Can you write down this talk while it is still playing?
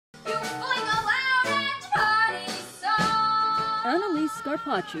Annalise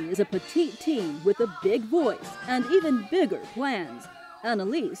Scarpacci is a petite teen with a big voice and even bigger plans.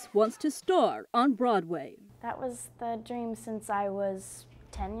 Annalise wants to star on Broadway. That was the dream since I was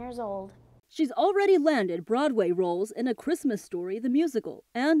 10 years old. She's already landed Broadway roles in A Christmas Story the musical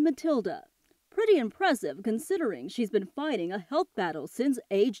and Matilda. Pretty impressive considering she's been fighting a health battle since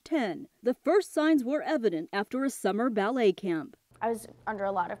age 10. The first signs were evident after a summer ballet camp. I was under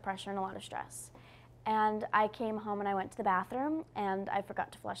a lot of pressure and a lot of stress. And I came home and I went to the bathroom and I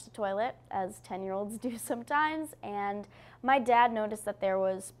forgot to flush the toilet, as 10-year-olds do sometimes. And my dad noticed that there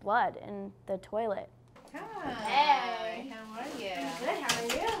was blood in the toilet. Hey, how are you? Good, how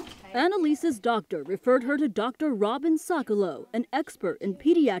are you? Annalise's doctor referred her to Dr. Robin Sokolow, an expert in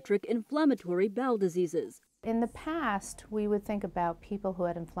pediatric inflammatory bowel diseases. In the past, we would think about people who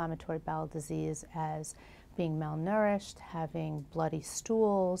had inflammatory bowel disease as being malnourished, having bloody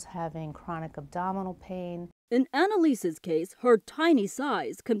stools, having chronic abdominal pain. In Annalise's case, her tiny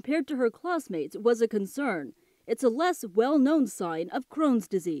size compared to her classmates was a concern. It's a less well-known sign of Crohn's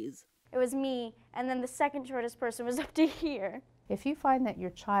disease. It was me, and then the second shortest person was up to here. If you find that your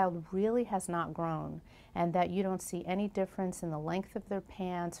child really has not grown and that you don't see any difference in the length of their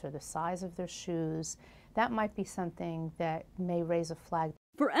pants or the size of their shoes, that might be something that may raise a flag.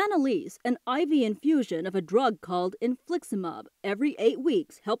 For Annalise, an IV infusion of a drug called infliximab every 8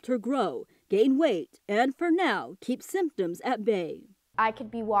 weeks helped her grow, gain weight, and for now, keep symptoms at bay. I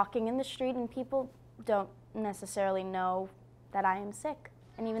could be walking in the street and people don't necessarily know that I am sick.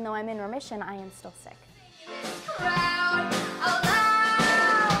 And even though I'm in remission, I am still sick.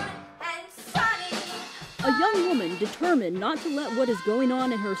 A young woman determined not to let what is going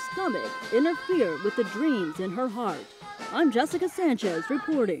on in her stomach interfere with the dreams in her heart. I'm Jessica Sanchez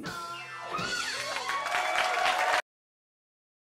reporting.